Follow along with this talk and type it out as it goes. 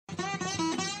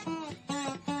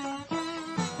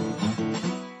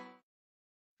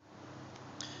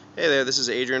Hey there, this is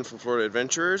Adrian from Florida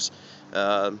Adventurers.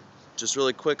 Just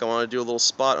really quick, I want to do a little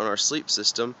spot on our sleep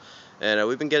system. And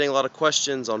we've been getting a lot of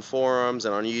questions on forums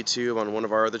and on YouTube, on one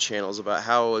of our other channels, about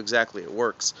how exactly it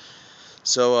works.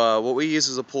 So what we use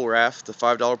is a pool raft, the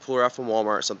 $5 pool raft from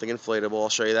Walmart, something inflatable. I'll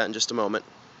show you that in just a moment.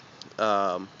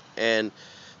 And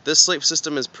this sleep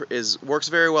system works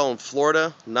very well in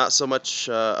Florida, not so much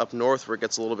up north where it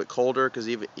gets a little bit colder, because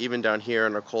even down here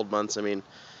in our cold months, I mean,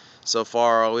 so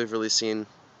far all we've really seen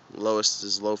lowest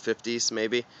is low 50s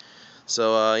maybe.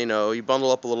 So you know, you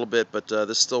bundle up a little bit, but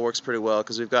this still works pretty well,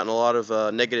 because we've gotten a lot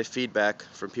of negative feedback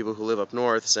from people who live up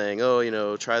north saying, oh, you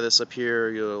know, try this up here,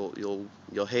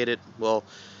 you'll hate it. Well,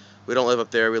 we don't live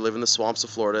up there, we live in the swamps of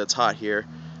Florida, it's hot here,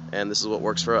 and this is what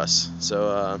works for us.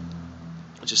 So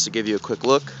just to give you a quick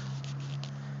look,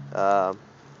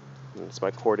 it's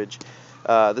my cordage.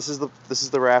 This is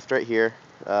the raft right here.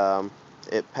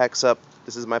 It packs up.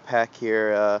 This is my pack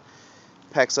here.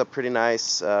 Packs up pretty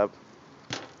nice. And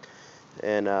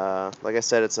like I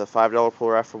said, it's a $5 pool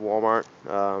raft from Walmart.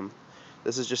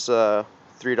 This is just a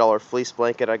 $3 fleece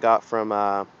blanket I got from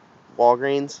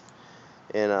Walgreens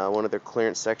in one of their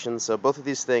clearance sections. So both of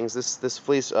these things, this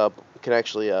fleece can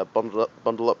actually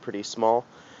bundle up pretty small,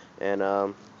 and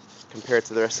compared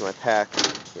to the rest of my pack,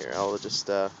 here I'll just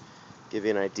give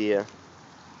you an idea.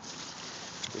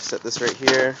 We set this right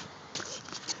here,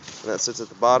 and that sits at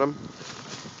the bottom,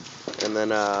 and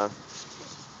then I'll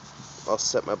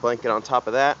set my blanket on top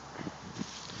of that,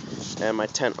 and my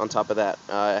tent on top of that.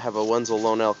 I have a Wenzel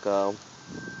Lone Elk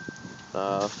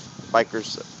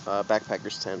backpackers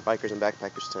tent, bikers and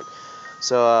backpackers tent.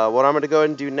 So what I'm going to go ahead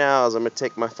and do now is I'm going to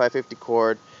take my 550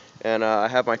 cord, and I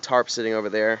have my tarp sitting over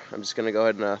there. I'm just going to go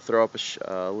ahead and throw up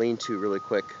a lean-to really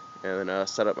quick, and then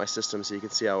set up my system so you can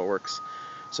see how it works.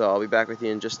 So I'll be back with you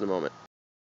in just a moment.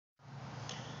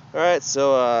 Alright,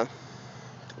 so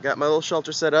got my little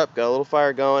shelter set up, got a little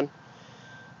fire going.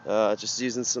 Just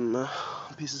using some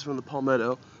pieces from the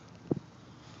palmetto.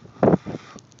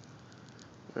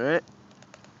 Alright,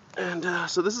 and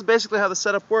so this is basically how the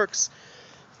setup works.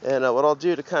 And what I'll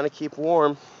do to kind of keep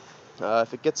warm,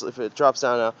 if it drops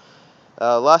down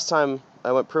now. Last time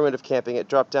I went primitive camping, it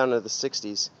dropped down to the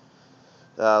 60s,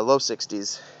 low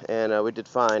 60s, and we did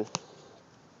fine.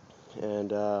 And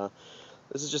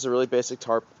this is just a really basic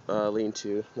tarp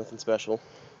lean-to, nothing special.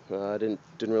 I didn't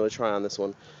really try on this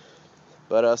one.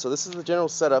 But so this is the general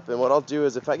setup, and what I'll do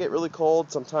is if I get really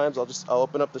cold, sometimes I'll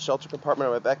open up the shelter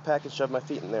compartment of my backpack and shove my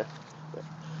feet in there.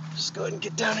 Just go ahead and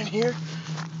get down in here,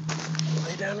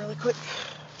 lay down really quick,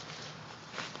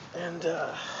 and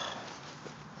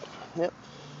yep,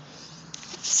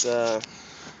 it's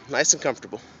nice and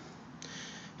comfortable.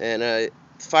 And the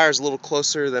fire's a little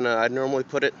closer than I'd normally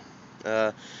put it,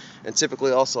 and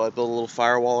typically also I build a little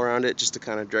firewall around it just to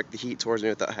kind of direct the heat towards me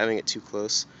without having it too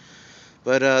close.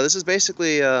 But this is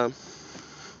basically the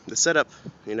setup.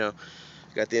 You know,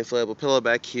 got the inflatable pillow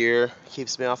back here,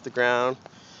 keeps me off the ground,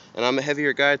 and I'm a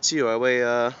heavier guy too. I weigh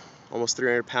almost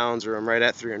 300 pounds, or I'm right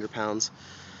at 300 pounds.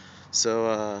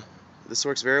 So this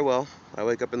works very well. I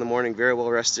wake up in the morning very well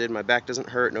rested. My back doesn't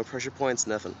hurt, no pressure points,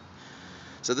 nothing.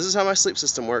 So this is how my sleep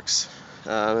system works.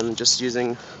 I'm just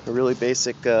using a really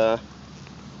basic tarp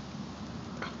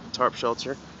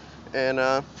shelter, and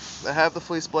I have the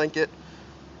fleece blanket.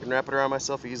 I can wrap it around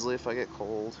myself easily if I get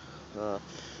cold.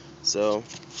 So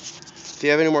if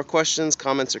you have any more questions,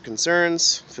 comments, or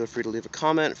concerns, feel free to leave a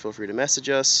comment, feel free to message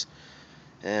us,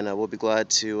 and we'll be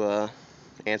glad to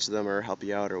answer them or help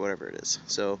you out or whatever it is.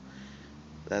 So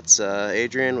that's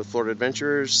Adrian with Florida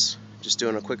Adventurers, just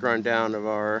doing a quick rundown of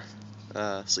our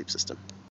sleep system.